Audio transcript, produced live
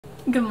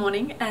Good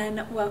morning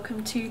and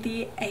welcome to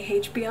the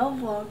AHBL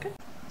vlog.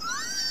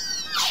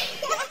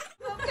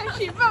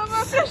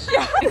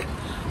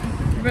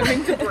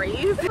 Remembering to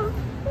breathe.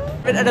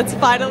 And it's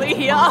finally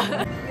here.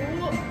 Yeah,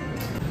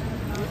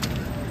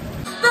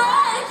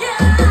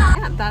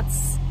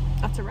 that's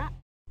a wrap.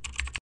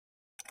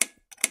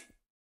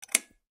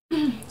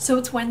 So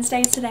it's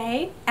Wednesday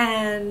today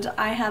and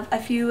I have a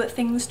few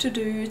things to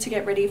do to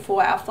get ready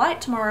for our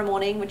flight tomorrow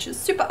morning, which is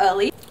super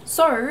early.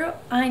 So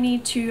I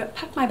need to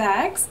pack my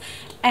bags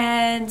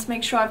and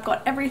make sure I've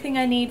got everything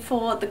I need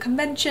for the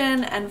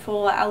convention and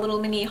for our little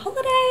mini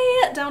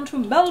holiday down to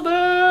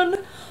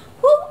Melbourne.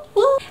 Woo,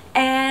 woo.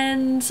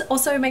 And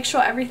also make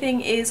sure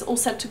everything is all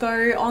set to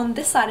go on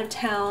this side of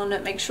town,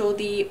 make sure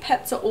the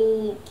pets are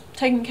all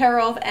taken care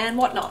of and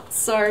whatnot.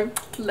 So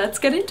let's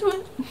get into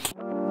it.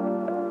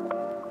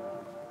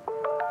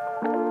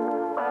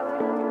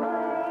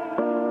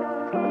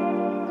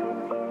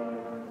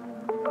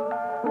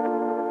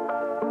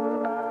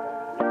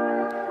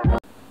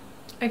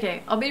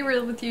 Okay, I'll be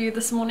real with you,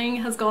 this morning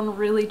has gone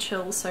really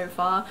chill so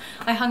far.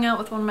 I hung out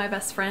with one of my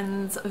best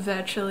friends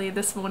virtually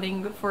this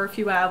morning for a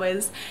few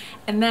hours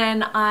and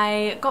then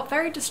I got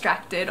very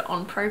distracted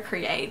on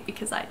Procreate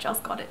because I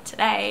just got it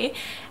today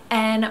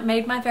and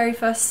made my very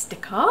first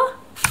sticker,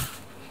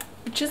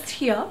 which is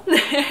here.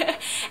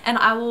 And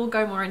I will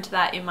go more into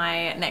that in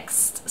my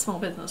next small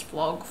business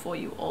vlog for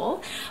you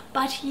all.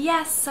 But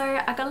yes,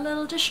 so I got a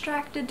little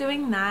distracted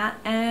doing that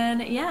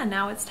and yeah,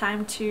 now it's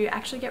time to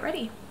actually get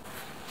ready.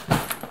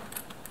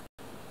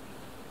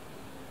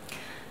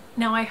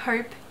 Now I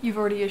hope you've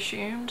already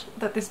assumed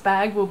that this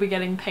bag will be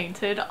getting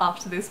painted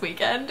after this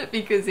weekend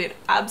because it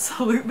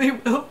absolutely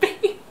will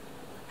be.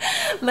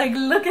 Like,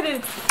 look at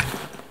it.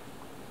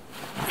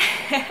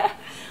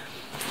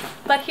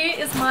 But here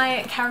is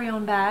my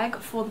carry-on bag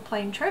for the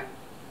plane trip.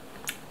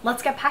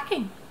 Let's get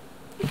packing.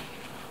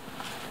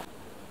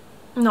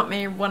 Not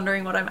me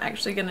wondering what I'm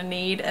actually gonna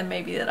need and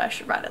maybe that I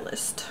should write a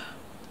list.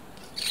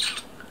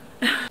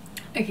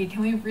 Okay,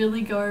 can we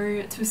really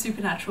go to a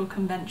supernatural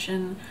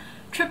convention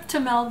trip to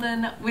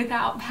Melbourne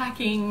without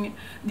packing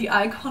the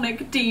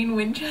iconic Dean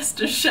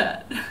Winchester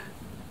shirt?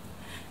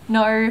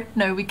 No,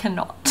 we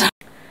cannot.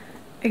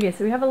 Okay,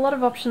 so we have a lot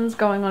of options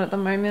going on at the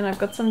moment. I've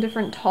got some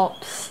different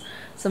tops,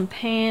 some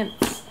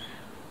pants,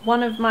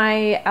 one of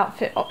my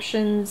outfit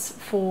options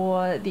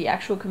for the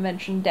actual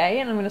convention day,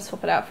 and I'm going to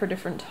swap it out for a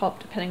different top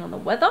depending on the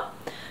weather.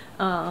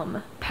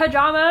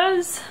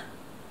 Pajamas,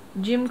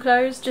 gym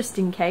clothes just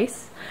in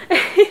case.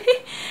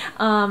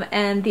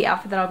 And the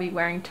outfit that I'll be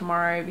wearing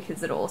tomorrow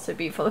because it'll also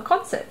be for the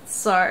concert.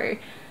 So I'm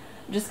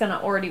just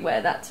gonna already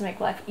wear that to make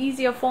life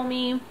easier for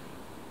me.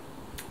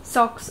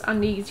 Socks,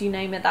 undies, you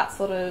name it, that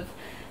sort of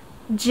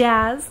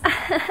jazz.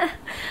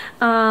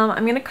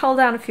 I'm gonna cull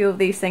down a few of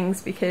these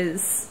things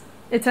because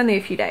it's only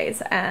a few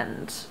days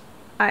and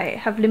I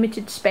have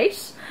limited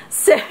space.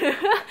 So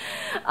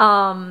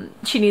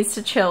she needs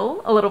to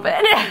chill a little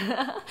bit.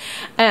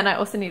 And I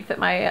also need to fit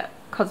my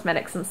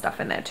cosmetics and stuff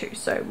in there too,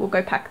 so we'll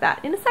go pack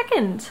that in a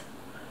second.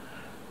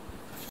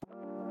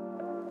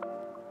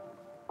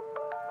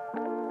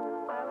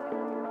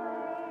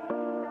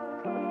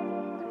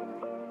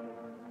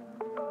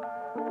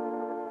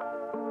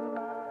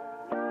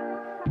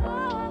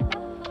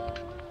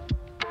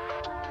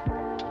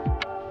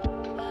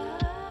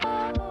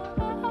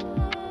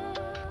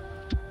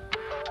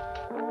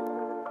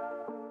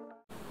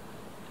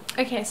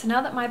 Okay, so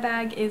now that my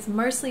bag is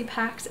mostly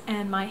packed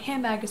and my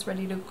handbag is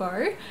ready to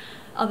go,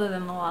 other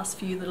than the last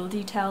few little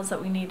details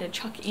that we need to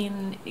chuck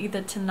in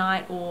either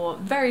tonight or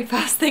very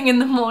first thing in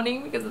the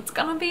morning because it's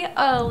gonna be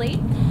early.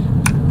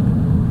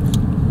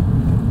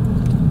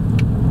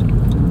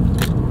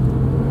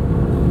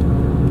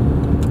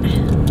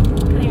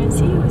 Can't even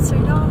see you, it's so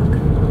dark.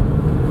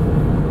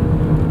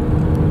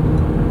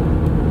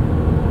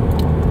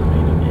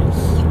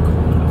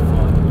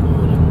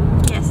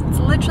 Yes, it's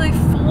literally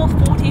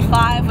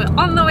 4:45. We're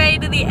on the way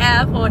to the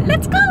airport.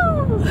 Let's go!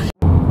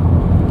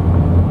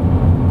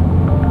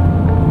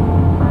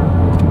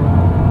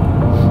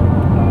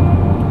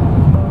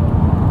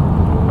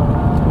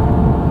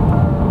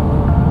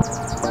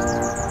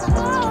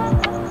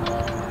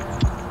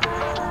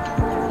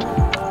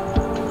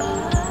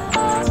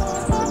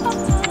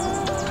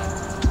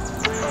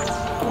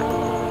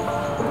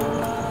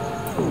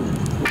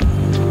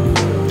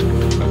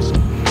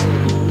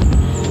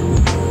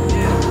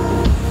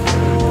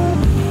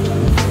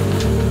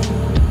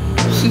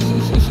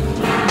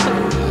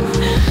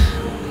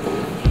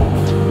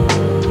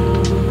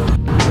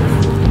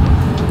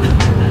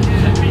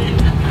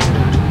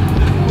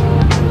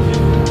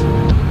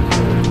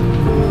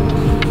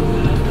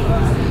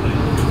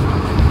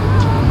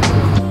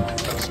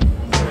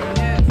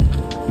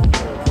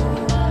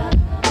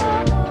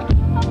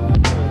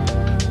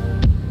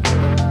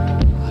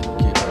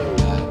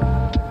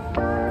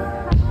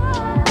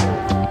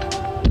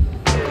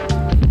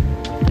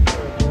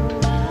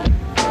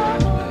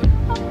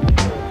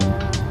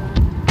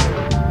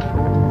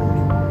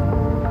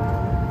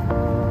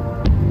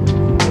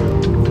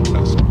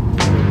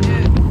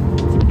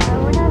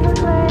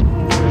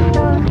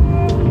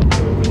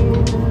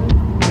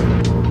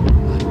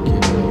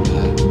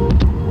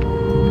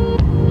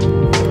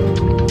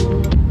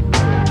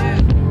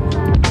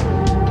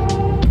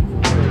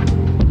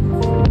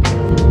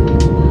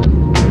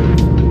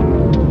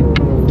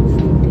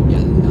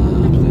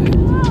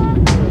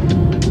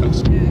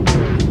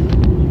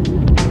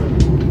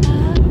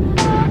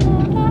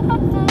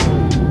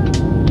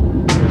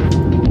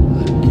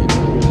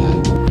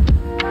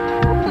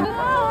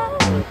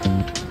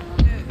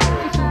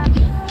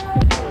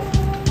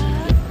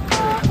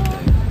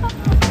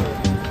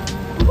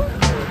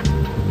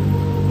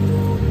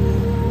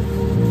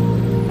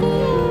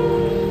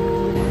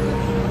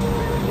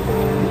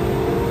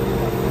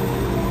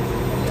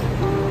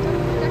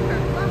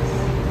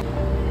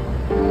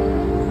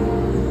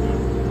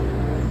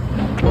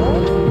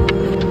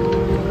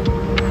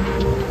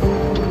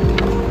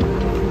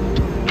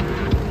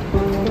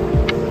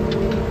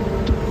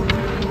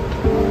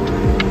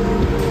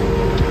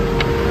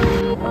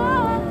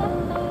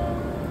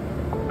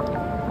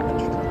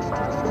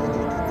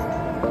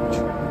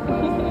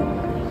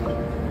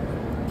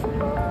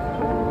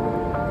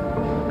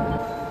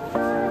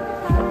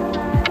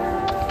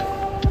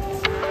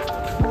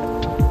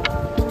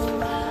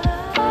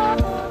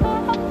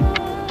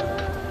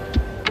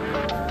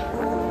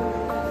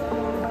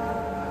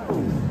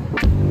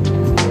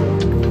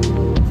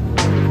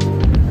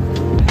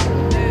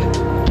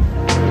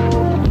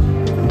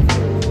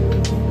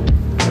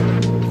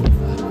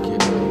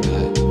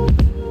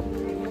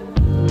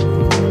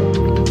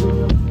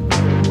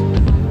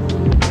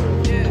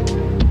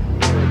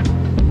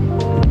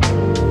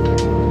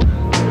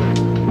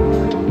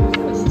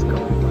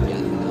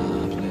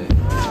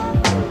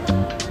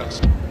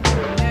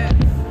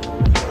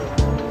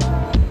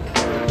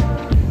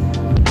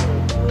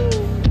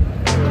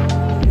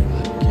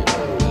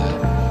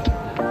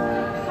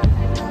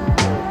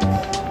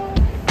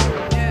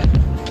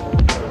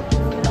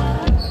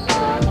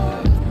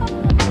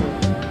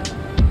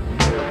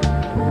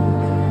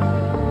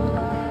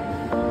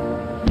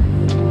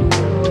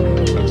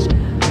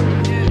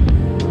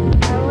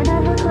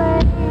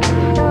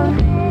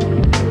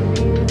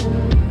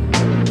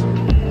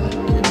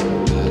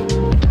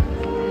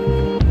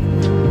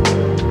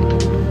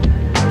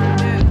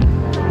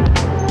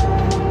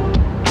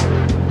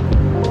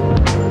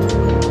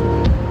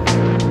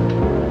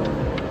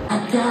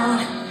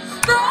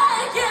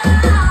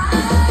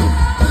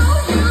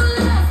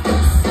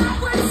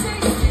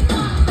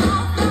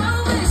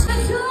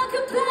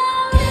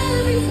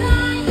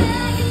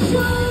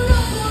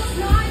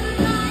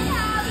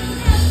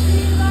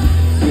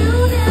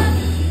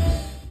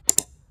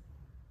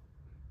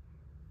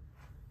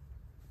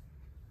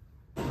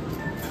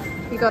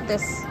 got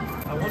this.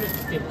 I want a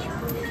stitch.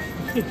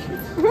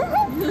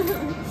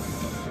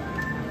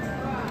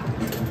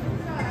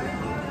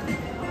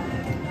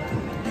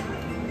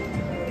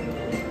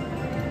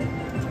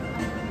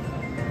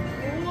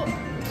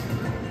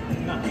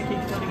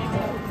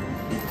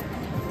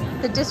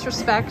 The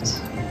disrespect.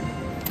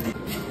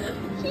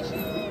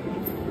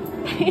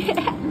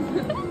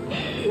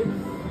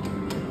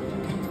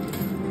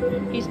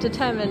 He's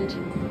determined.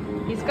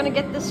 He's gonna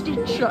get the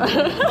stitch.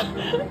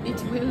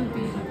 It will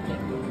be happening.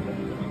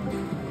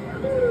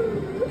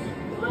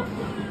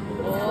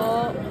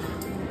 Oh,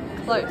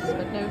 close,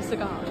 but no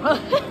cigar.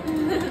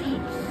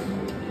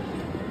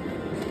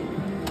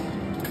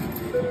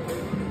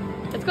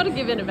 It's gotta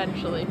give in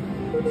eventually.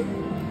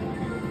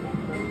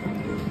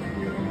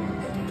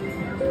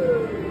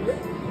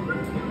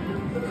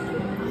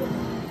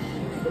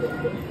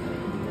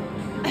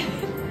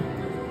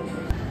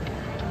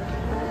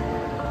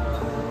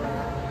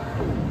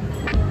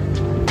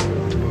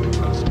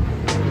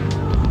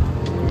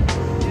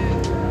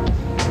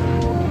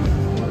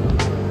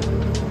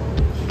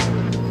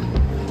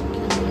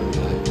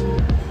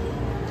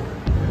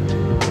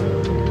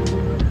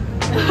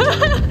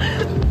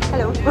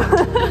 Hello.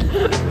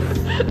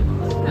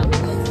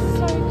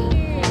 So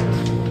cute.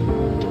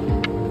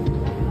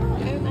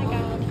 Oh my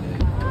god.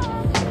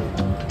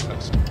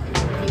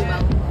 You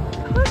will.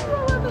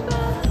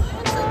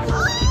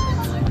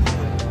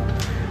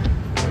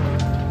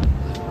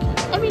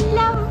 I'm in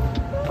love.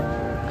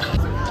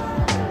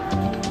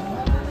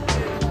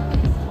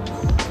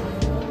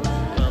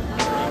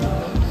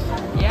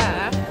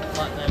 Yeah.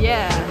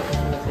 Yeah.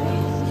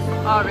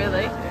 Oh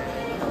really?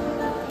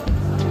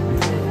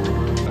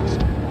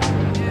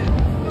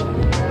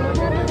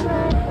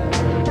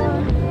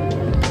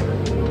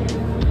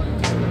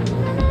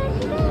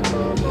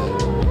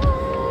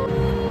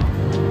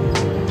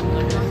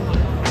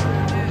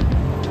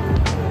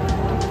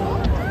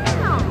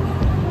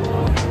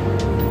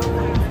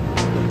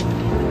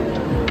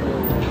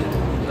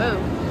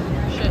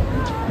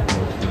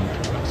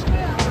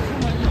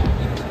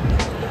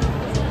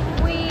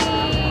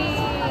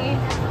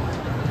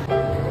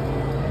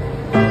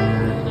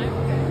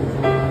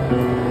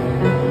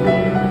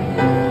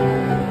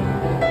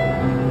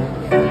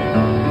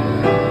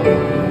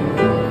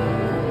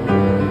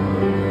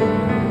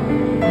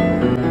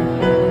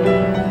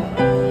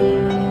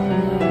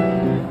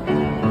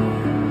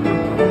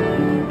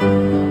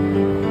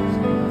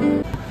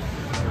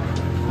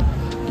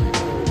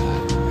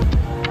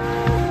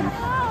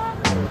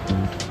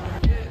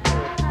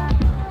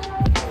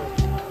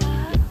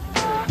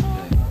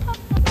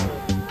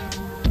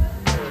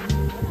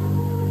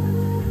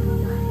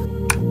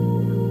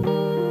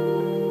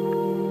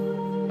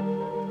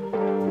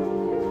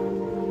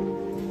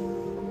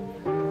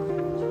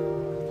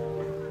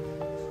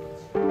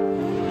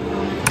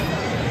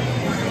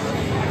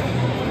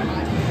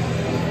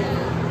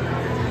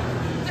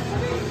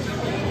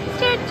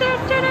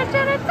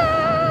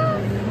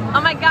 Oh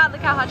my god,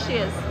 look how hot she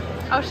is.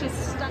 Oh, she's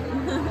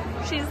stunning.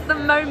 She's the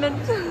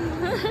moment.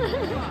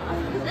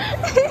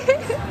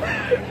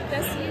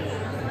 That's you.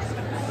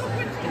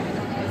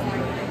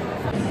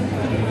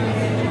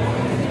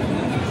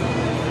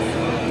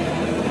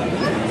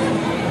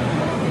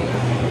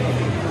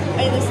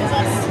 Hey, this is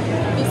us.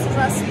 This is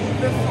us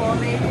before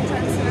the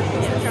intense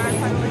Jared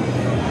finally.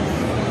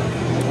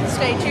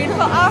 Stay tuned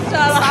for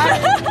after.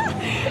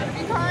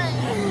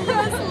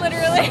 That's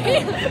literally.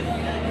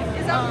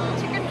 Is that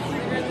chicken?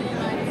 Literally,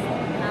 like,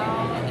 how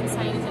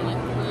insane is it?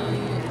 Like, we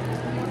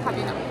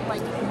having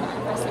like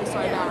wrestling so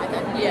bad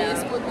that this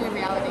would be a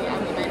reality, and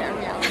we made it a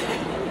reality.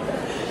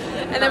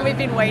 And then we've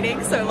been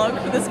waiting so long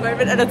for this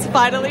moment, and it's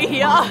finally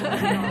here. And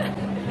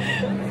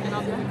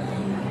I'll be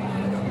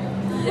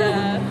like,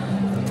 Yeah.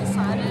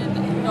 decided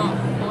not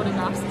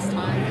autographs this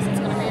time because it's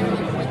going to be a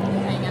really quick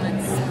thing and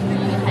it's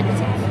really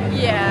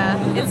hectic.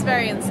 Yeah, it's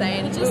very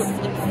insane. Just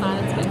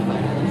excited to get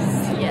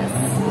photos. Yes.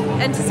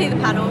 And to see the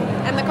panel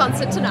and the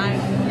concert tonight.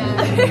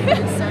 Yeah,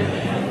 it's so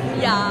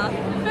Yeah,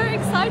 very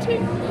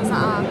exciting. these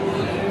are our kids.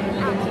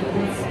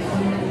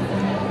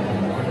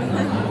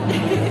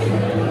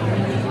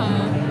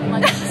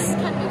 Like,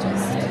 can we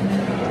just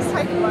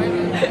take a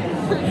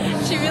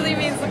moment? She really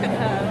means look at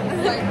her.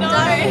 Like,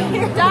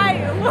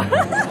 Damn.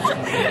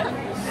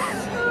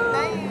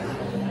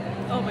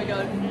 Oh my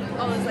god.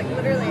 Oh, there's like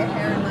literally a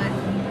hair in my...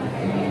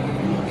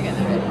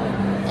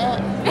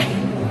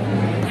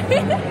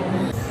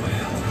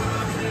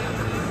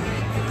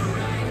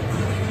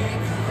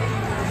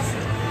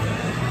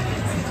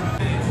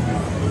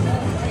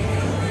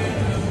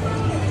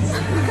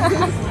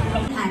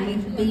 Hey,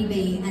 BB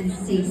and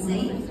CC,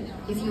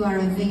 if you are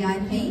a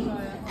VIP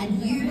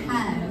and you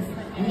have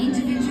an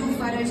individual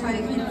photo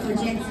token for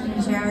Jensen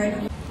and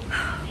Jared.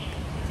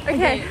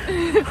 Okay.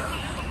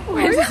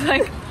 We're just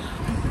like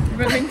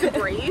rooming to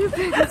breathe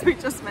because we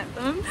just met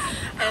them,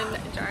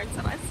 and Jared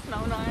said I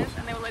smell nice,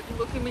 and they were like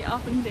looking me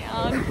up and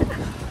down.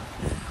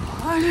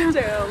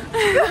 Damn.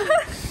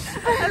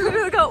 I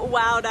literally got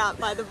wowed out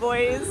by the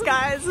boys,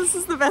 guys. This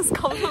is the best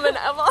compliment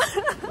ever.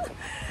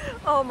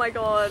 Oh my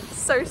god,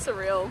 so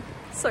surreal.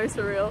 So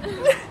surreal.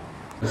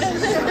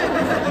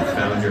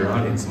 Found your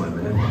audience, my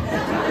man.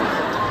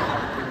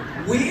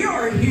 We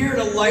are here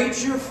to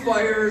light your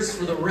fires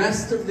for the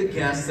rest of the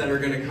guests that are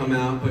going to come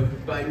out,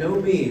 but by no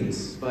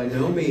means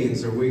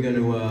are we going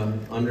to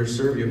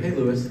underserve you. Hey,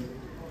 Lewis.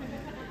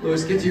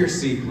 Lewis, get to your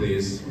seat,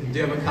 please. Do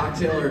you have a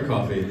cocktail or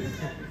coffee?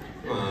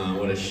 Aw,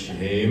 what a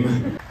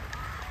shame.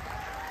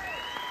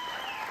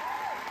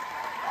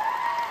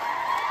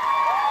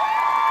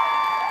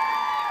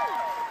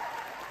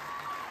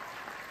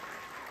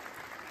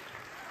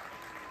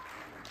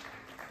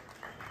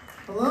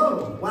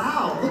 Hello.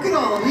 Wow, look at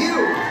all of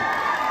you.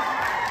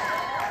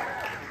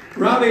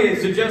 Robbie,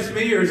 is it just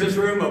me, or is this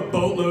room a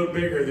boatload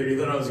bigger than you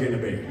thought I was going to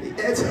be?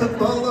 It's a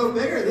boatload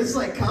bigger. This is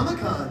like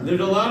Comic-Con. There's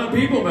a lot of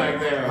people back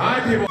there. Hi,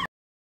 people.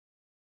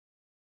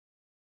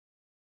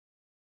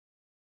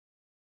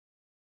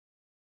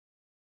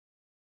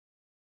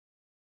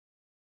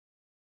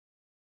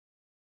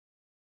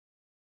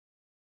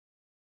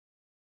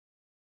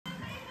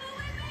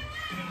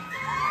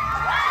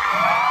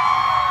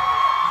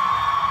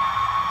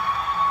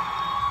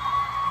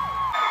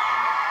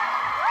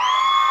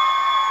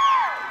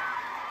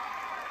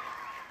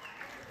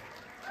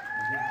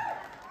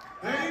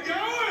 How you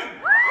going?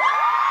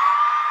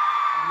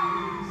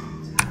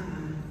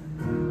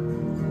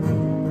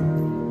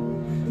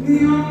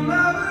 You'll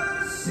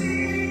never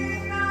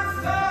see, I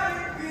thought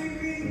it'd be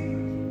me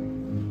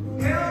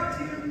who helped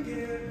you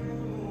get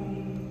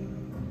home.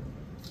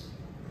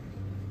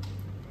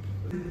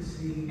 Let's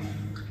see,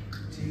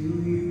 till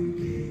you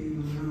came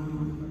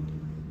along.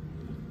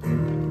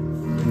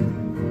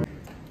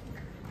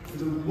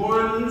 The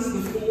ones,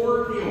 the four,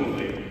 the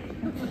only.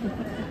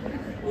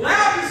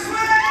 Loud and sweet!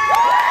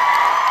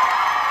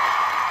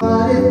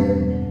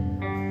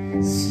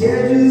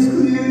 Schedule's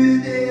clear as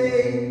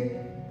day.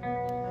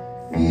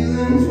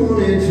 Feeling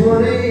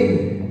 2020,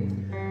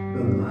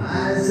 but my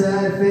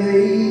eyesight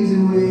fades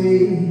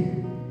away.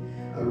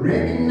 I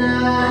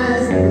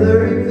recognize the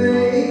blurry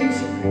page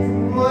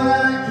from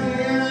what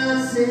can I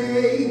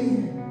say?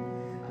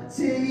 I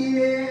take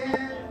it.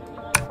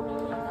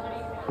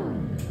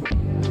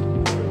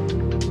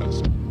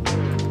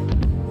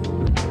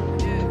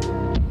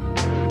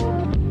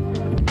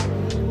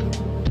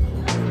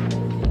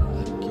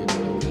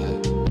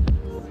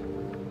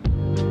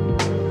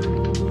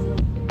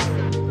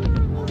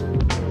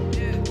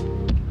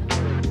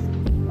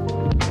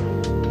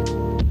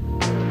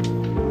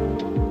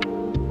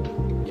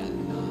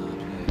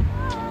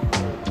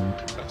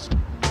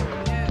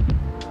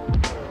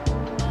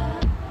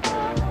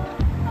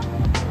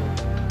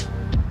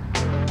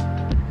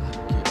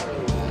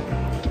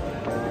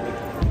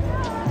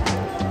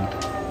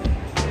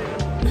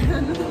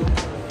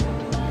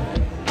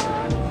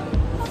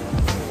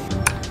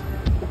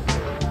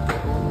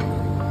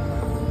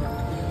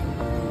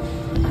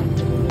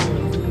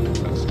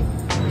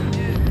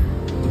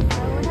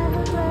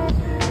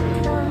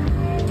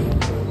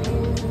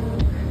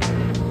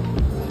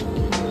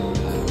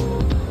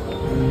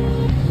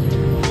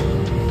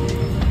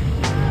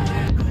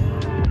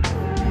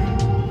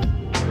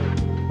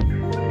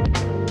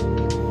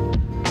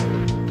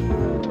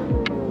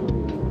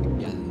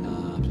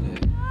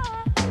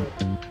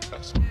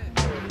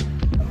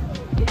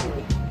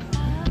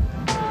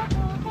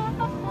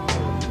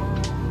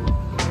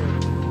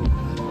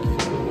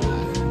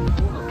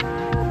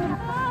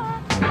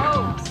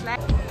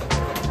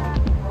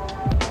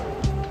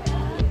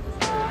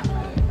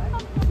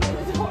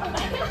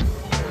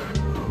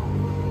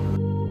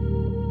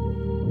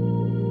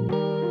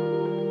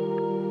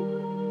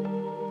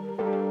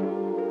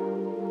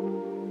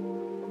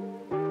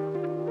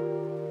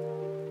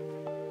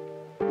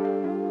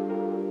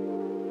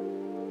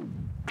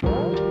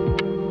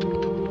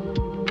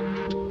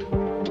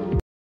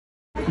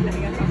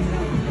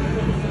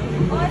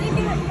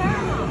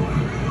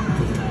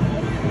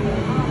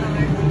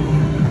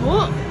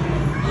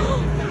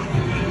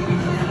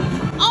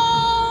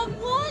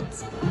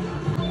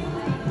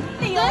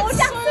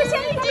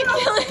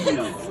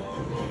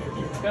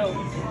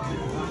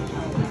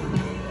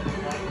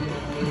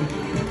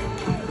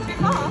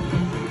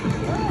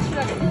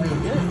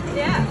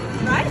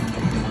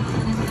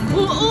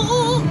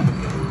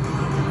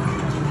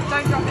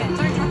 Don't drop it.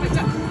 Don't drop it.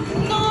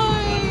 No!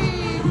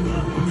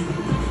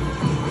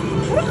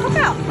 What a cop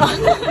out!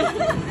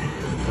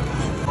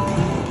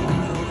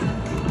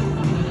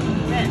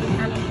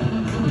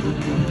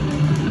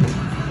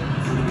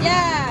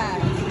 Yeah!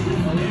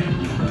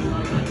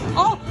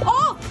 Oh!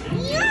 Oh!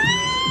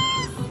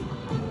 Yes!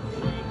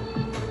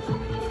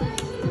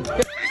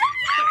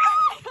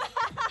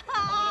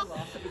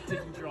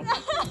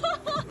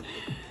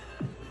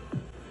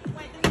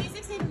 Wait, the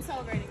music's even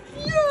celebrating.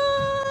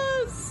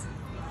 Yes!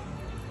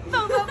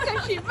 Mama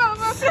fishy,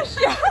 mama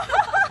fishy!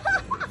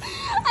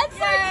 That's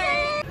so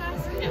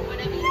cute!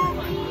 Whatever you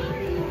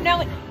want. No,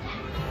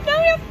 no,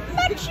 you're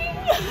fetching!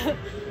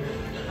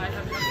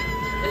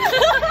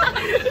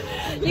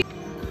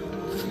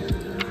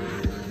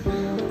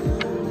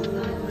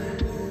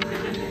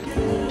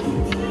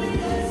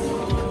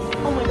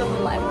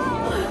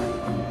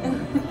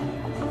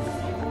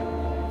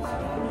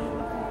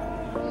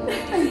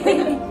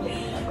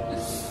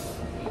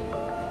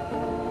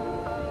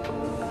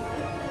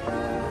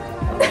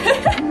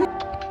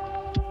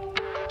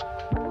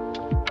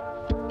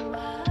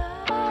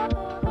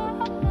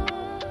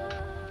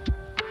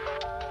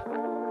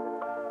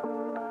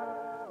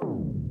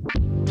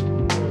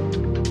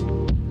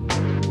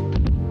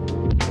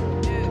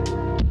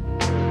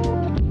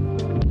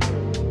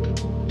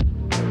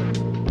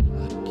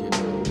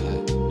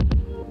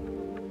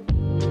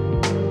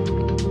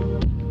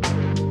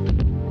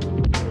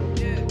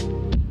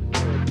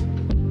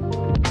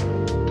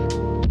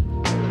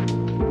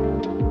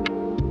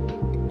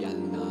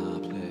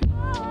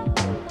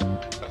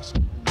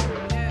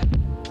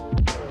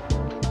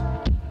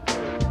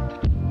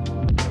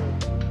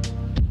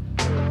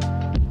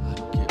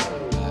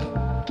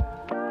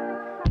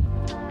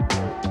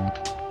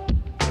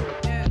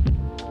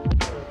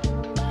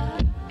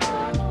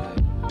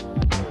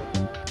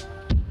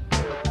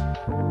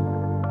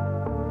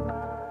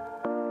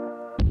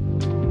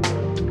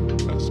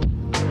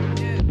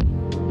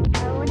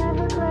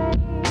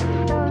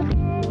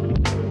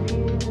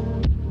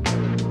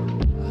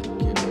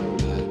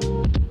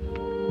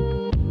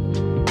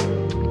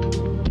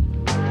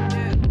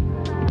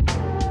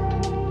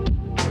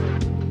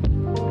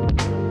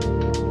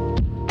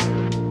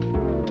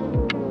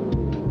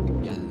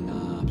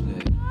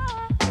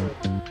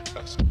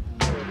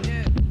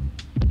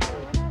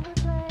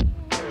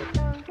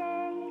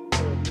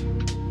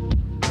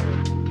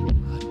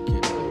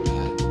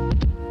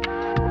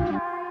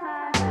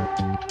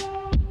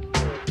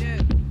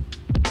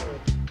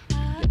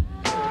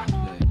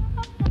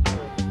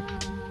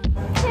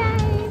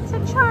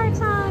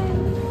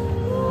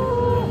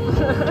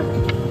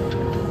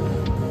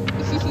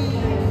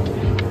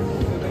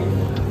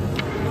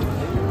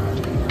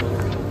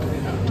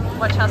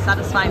 Watch how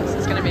satisfying this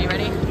is going to be.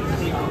 Ready?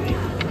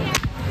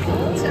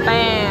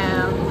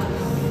 Bam!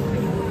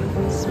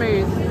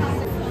 Smooth.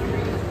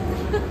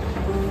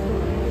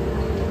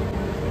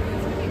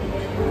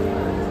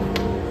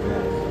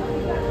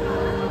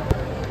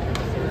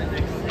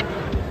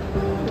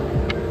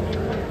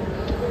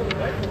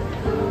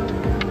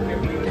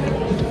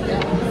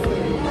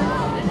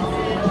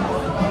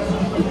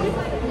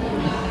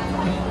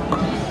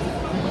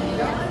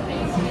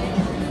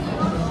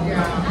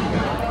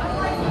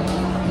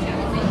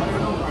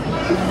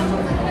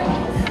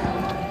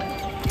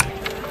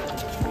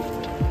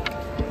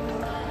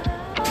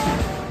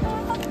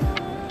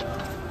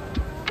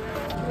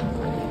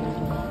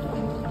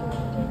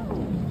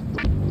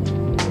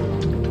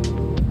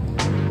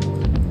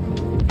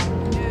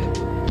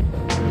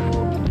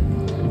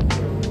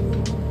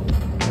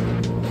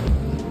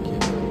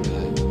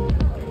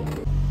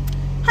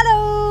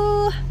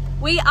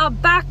 We are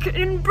back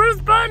in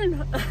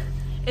Brisbane!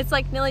 It's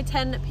like nearly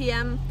 10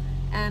 p.m.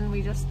 and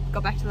we just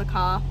got back to the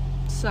car.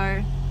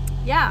 So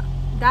yeah,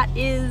 that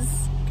is...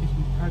 Because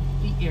we parked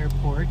at the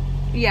airport.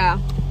 Yeah,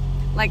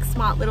 like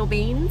smart little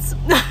beans.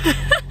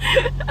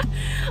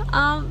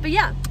 But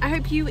yeah, I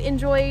hope you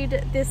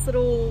enjoyed this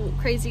little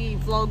crazy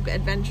vlog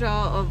adventure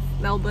of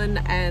Melbourne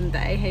and the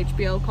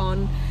AHBL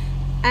con.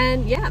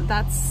 And yeah,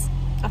 that's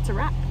a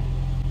wrap.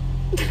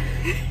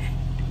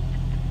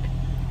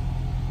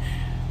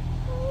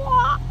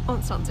 Oh,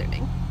 it's not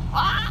zooming.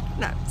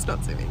 No, it's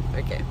not zooming.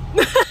 Okay.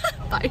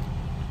 Bye.